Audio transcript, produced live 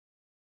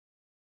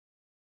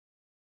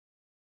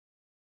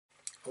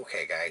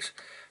Okay guys,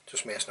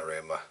 just messing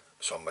around with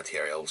some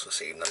materials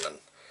this evening, and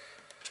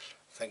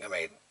I think I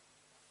might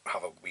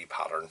have a wee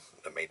pattern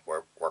that might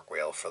work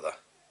well for the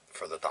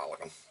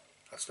Dollaghan.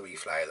 That's the wee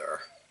fly there.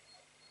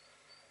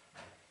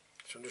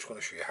 So I'm just going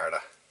to show you how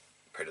to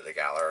put it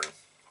together and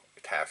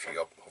tie a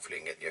few up. Hopefully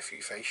you can get you a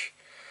few fish.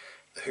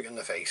 The hook in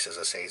the face is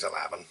a size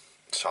 11,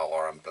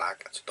 solar and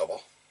black, it's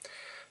double.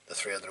 The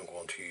thread that I'm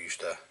going to use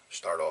to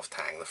start off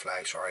tying the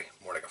fly,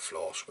 more like a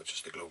floss, which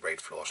is the Glo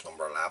Bright Floss No.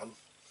 11.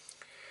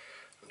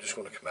 I'm just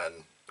going to come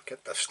in,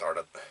 get this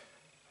started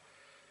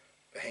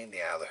behind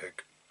the eye of the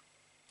hook,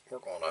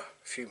 work on a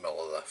few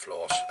mil of the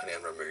floss and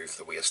then remove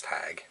the waist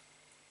tag.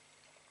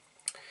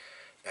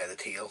 Now the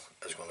tail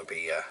is going to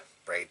be a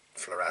bright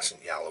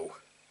fluorescent yellow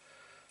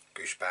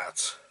Goose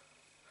bats,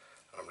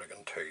 and I'm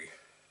looking to,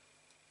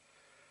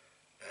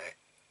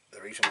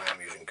 the reason why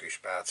I'm using Goose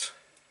bats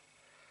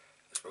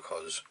is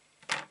because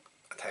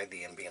I tied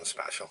the end being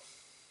special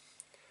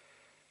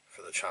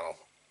for the channel,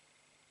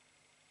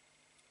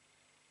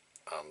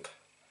 and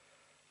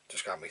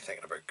just got me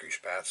thinking about Goose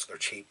bats. They're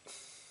cheap,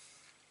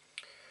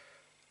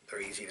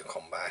 they're easy to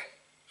come by.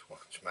 So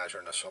just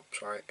measuring this up,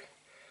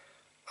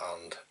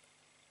 and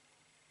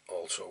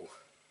also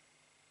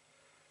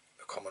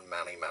they come in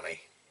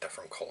many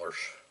different colours.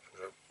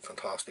 There's a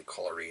fantastic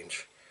colour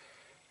range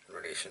in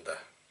relation to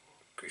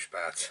Goose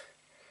bats.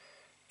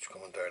 Just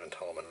coming down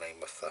until I'm in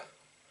line with the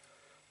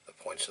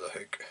points of the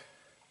hook.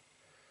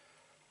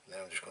 And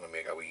then I'm just going to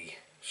make a wee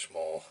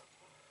small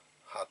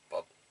hot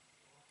butt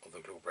of the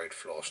Glo Bright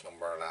Floss No.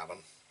 11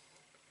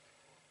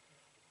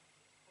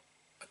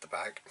 at the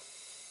back.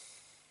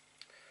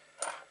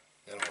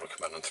 Then I'm going to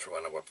come in and throw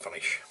in a whip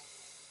finish.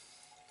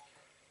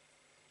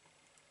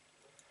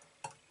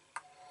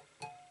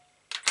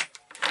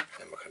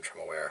 Then we can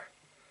trim away our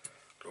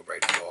Glo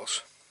Bright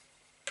Floss.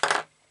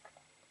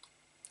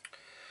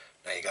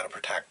 Now you got to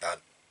protect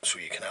that, so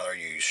you can either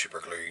use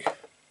super glue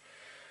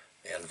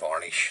and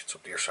varnish. It's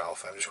up to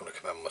yourself. I'm just going to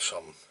come in with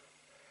some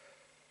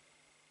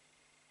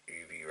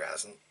UV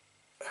resin,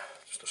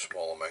 just a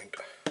small amount.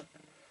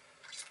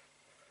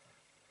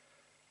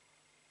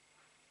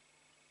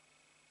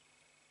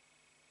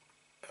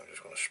 I'm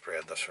just going to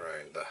spread this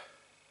around the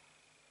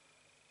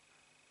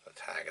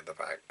tag at the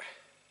back.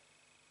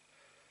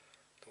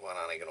 Don't want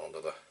any get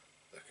onto the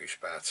goose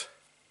bats.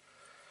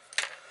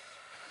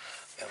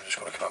 Then I'm just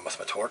going to come in with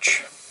my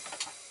torch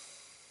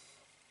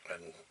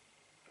and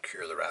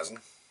cure the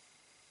resin.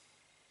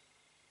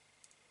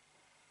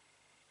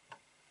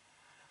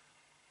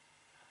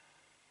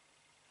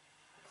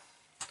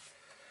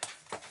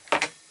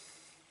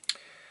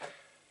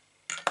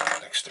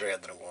 Next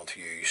thread that I'm going to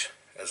use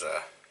is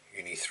a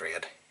uni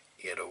thread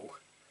 80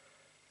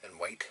 in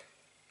white.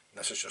 And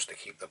this is just to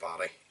keep the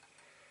body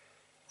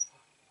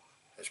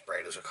as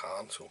bright as I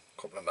can, so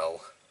a couple of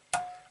mil,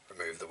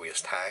 remove the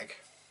waist tag.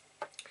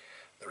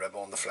 The rib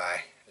on the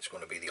fly is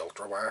going to be the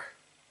ultra wire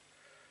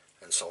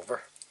in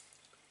silver.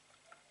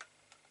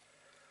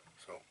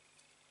 So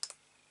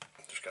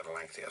just got to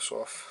lengthen this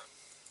off.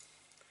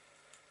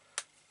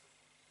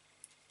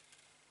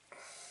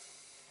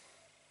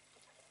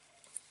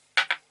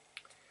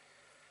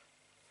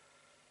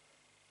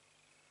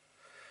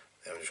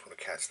 Then I'm just going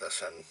to catch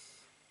this in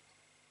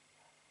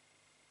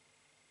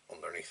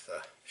underneath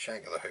the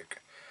shank of the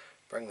hook.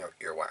 Bring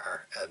your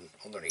wire in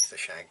underneath the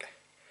shank,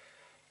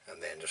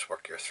 and then just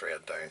work your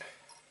thread down,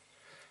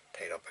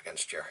 tied up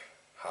against your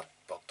hot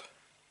butt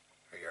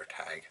or your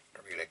tag,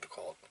 whatever you like to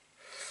call it.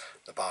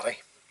 The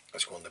body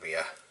is going to be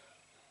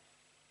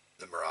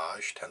the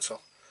Mirage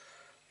Tinsel,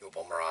 the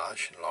Opal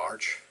Mirage in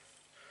large,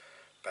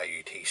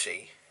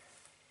 Biots.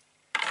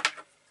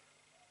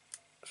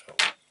 So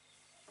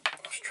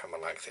just trim a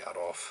length of that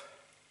off.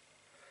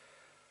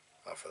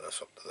 After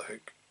this up to the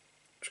hook,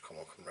 just come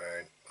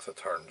round with a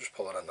turn, just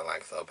pull it in the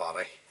length of the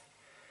body,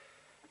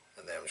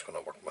 and then I'm just going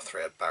to work my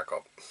thread back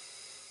up,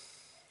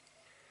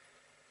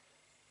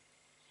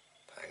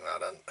 tying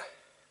that in.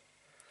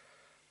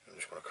 I'm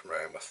just going to come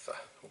round with the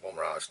Opal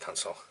Mirage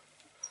Tinsel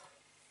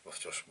with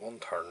just one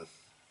turn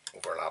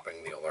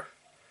overlapping the other,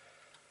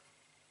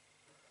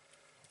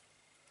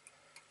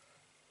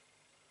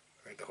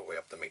 right the whole way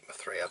up to meet my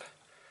thread.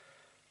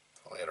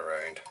 I'll lay it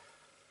around,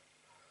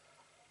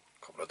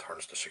 a couple of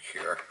turns to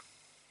secure,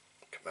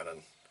 come in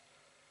and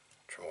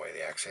trim away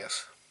the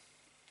excess.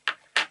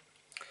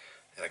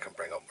 Then I can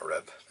bring up my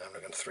rib. Now I'm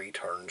looking 3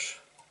 turns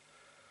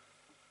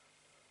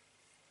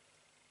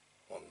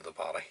onto the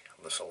body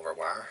of the silver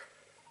wire.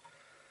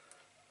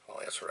 I'll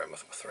lay this around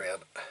with my thread.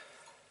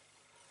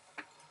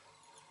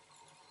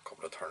 A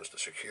couple of turns to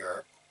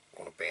secure.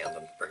 I'm going to bend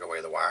and bring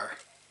away the wire.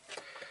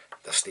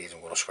 At this stage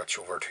I'm going to switch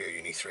over to a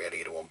uni thread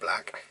 801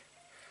 black.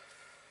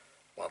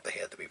 I want the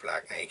head to be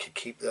black. Now you could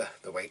keep the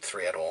white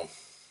thread on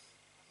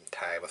and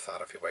tie with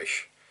that if you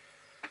wish,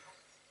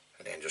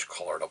 and then just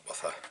colour it up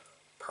with a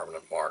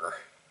permanent marker.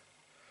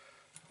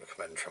 I'm going to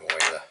come in and trim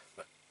away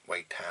the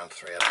white tan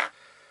thread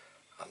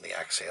and the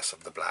excess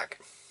of the black.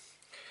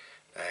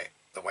 Now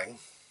the wing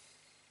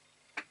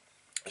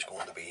is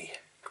going to be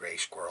grey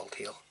squirrel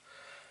tail,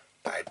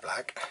 dyed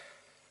black.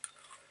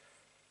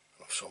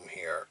 some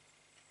here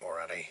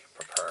already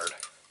prepared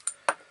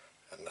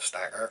in the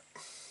stacker.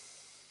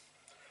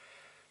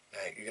 Now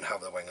you can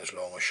have the wing as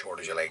long or short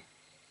as you like,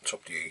 it's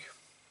up to you,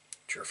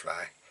 it's your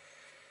fly.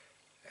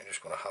 I'm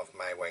just going to have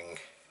my wing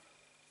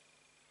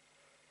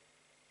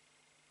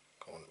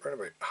going right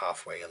about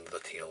halfway into the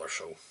tail or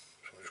so.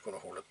 So I'm just going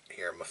to hold it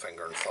here with my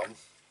finger and thumb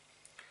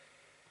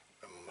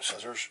and my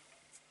scissors.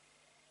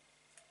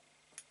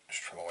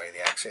 Just trim away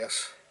the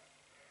excess.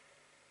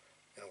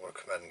 And I'm going to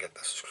come in and get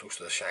this as close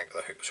to the shank of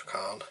the hook as I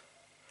can.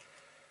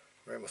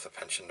 Around with a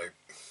pinching loop.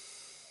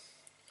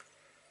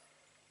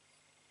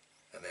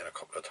 And then a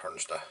couple of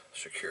turns to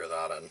secure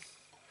that in.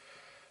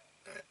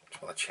 Now,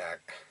 just want to check.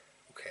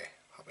 Okay,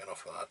 happy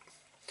enough with that.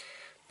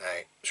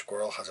 Now,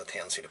 squirrel has a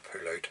tendency to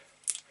pull out.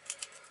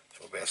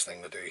 So the best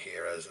thing to do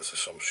here is, this is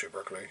some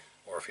super glue,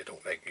 or if you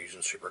don't like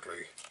using super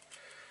glue,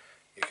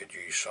 you could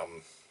use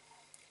some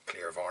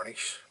clear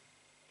varnish.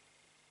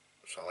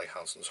 Sally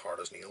Hansen's Hard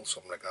as Nails,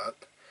 something like that.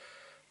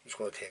 I'm just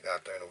going to take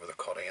that down over the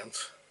cut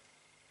ends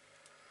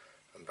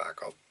and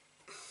back up.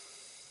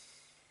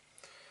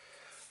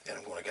 Then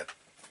I'm going to get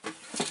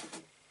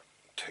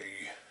 2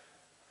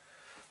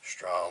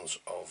 strands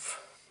of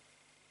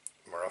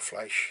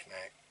Mirage.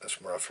 Now this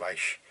Mirage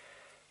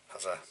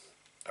has a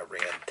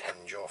red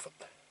tinge off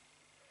it.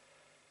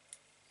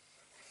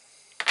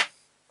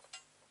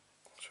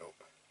 So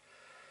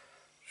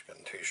just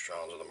getting 2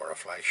 strands of the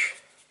Mirage.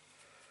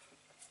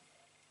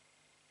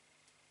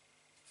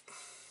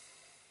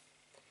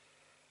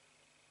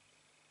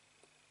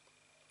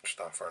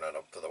 Staffering it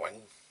up to the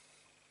wing.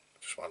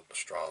 Just want the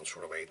strands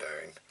sort of way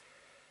down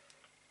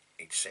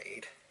each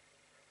side.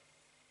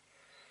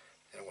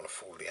 Then I'm going to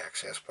fold the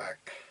excess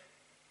back.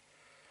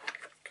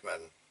 Come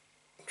in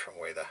and trim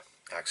away the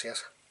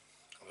excess.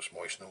 I'll just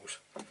moisten those.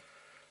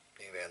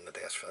 Leave in the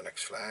desk for the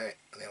next fly.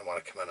 And then I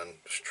want to come in and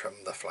just trim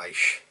the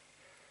flesh.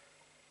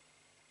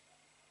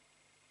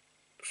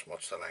 Just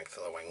much the length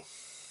of the wing.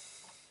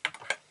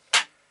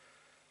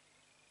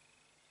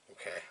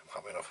 Okay,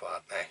 I'm happy enough with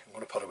that. Now I'm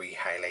going to put a wee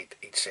highlight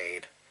each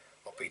side,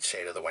 up each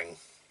side of the wing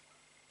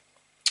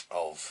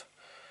of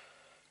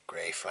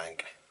grey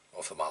flank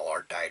of the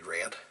Mallard dyed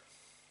red.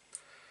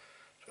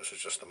 So this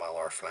is just the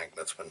Mallard flank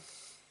that's been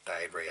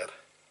dyed red.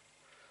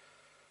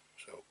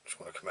 So just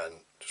going to come in,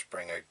 just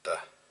bring out the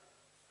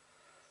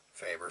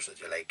fibres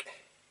that you like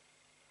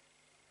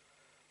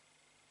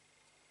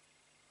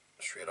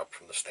straight up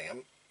from the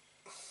stem.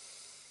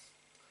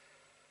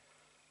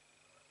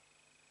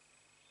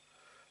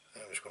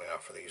 I'm just going to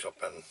offer these up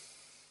in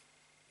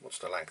what's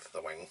the length of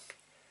the wing,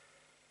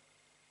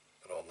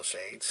 but on the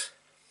sides.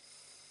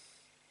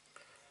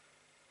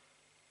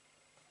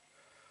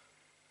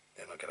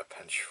 Then I'll get a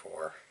pinch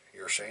for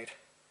your side.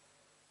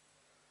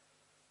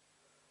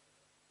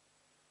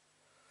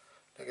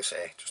 Like I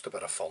say, just a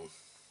bit of fun.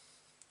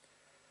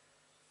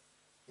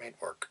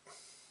 Might work,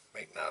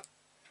 might not.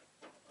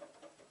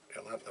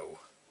 You'll not know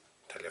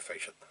until you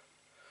fish it.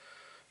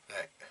 Now,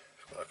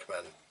 I'm going to come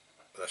in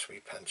with this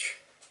wee pinch.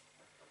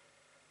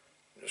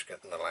 Just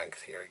getting the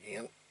length here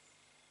again,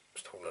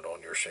 just holding it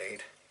on your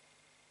side,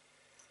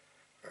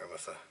 and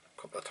with a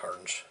couple of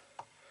turns.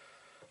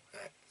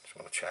 Right, just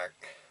want to check.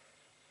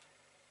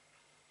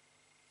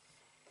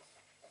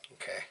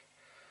 Okay,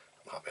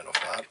 I'm happy enough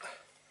with that.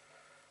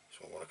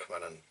 So I'm going to come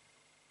in and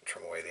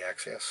trim away the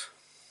excess.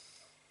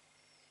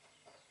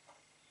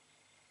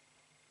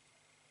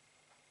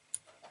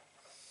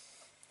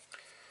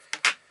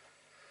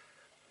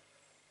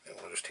 And I'm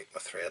going to just take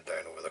my thread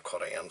down over the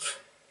cut ends.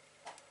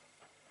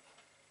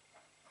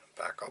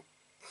 Back up,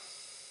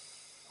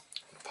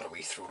 put a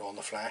wee throat on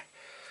the fly.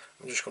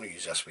 I'm just going to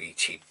use this wee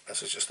cheap,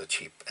 this is just a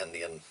cheap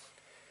Indian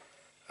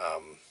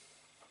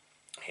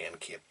hen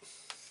cape.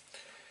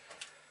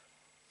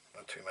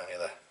 Not too many of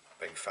the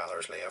big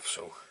feathers left,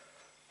 so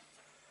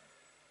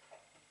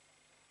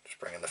just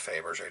bringing the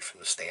fibres out from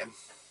the stem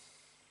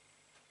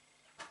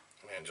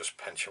and just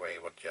pinch away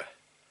what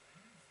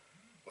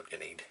you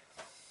need.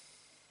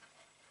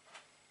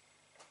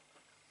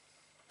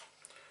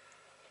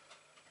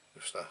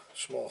 Just a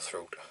small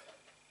throat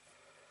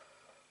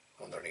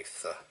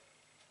underneath the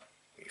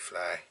wee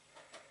fly,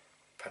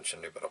 pinch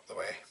and loop it up the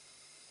way.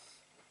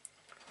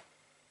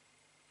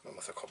 And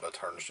with a couple of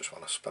turns, just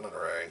want to spin it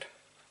around,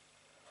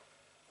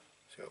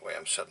 see what way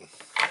I'm sitting.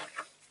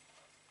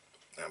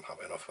 I'm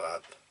happy enough with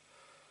that.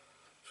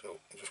 So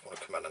I just want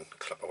to come in and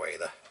clip away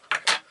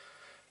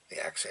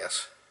the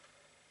excess,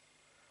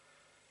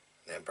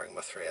 and then bring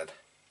my thread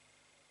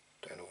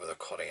down over the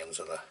cut ends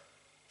of the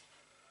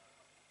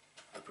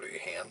blue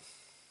hen.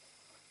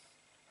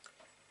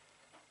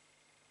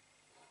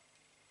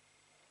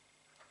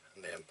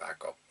 And then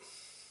back up.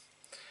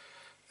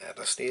 At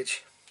this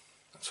stage,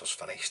 that's us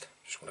finished.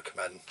 Just going to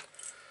come in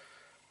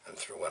and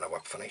throw in a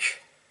whip finish.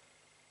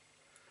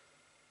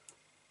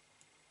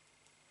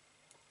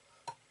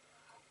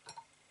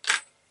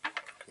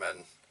 Come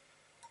in,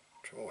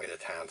 trim away the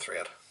tan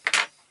thread.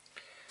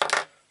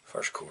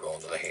 First coat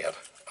onto the head,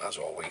 as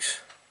always.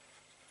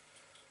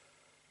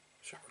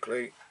 Super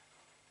glue.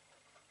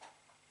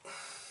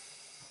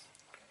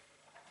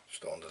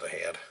 Just onto the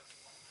head.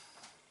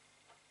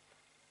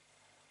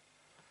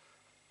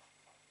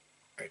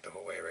 the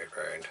whole way right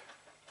round.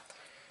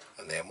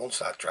 And then once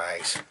that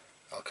dries,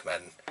 I'll come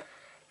in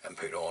and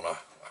put on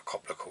a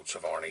couple of coats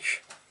of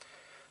varnish.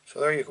 So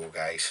there you go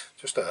guys,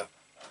 just a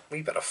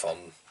wee bit of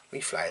fun,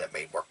 wee fly that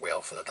might work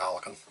well for the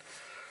Dollaghan.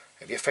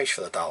 If you fish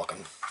for the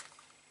Dollaghan,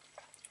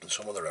 and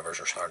some of the rivers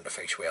are starting to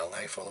fish well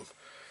now for them,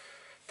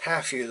 tie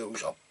a few of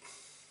those up.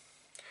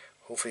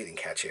 Hopefully they can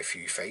catch you a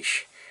few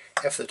fish.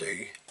 If they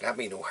do, let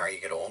me know how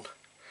you get on.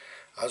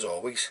 As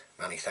always,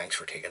 many thanks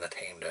for taking the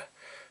time to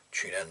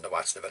tune in to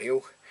watch the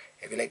video.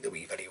 If you like the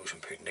wee videos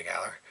I'm putting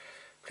together,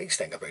 please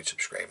think about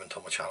subscribing to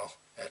my channel.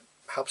 It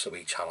helps the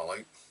wee channel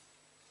out.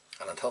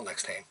 And until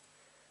next time,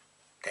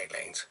 tight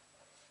lines.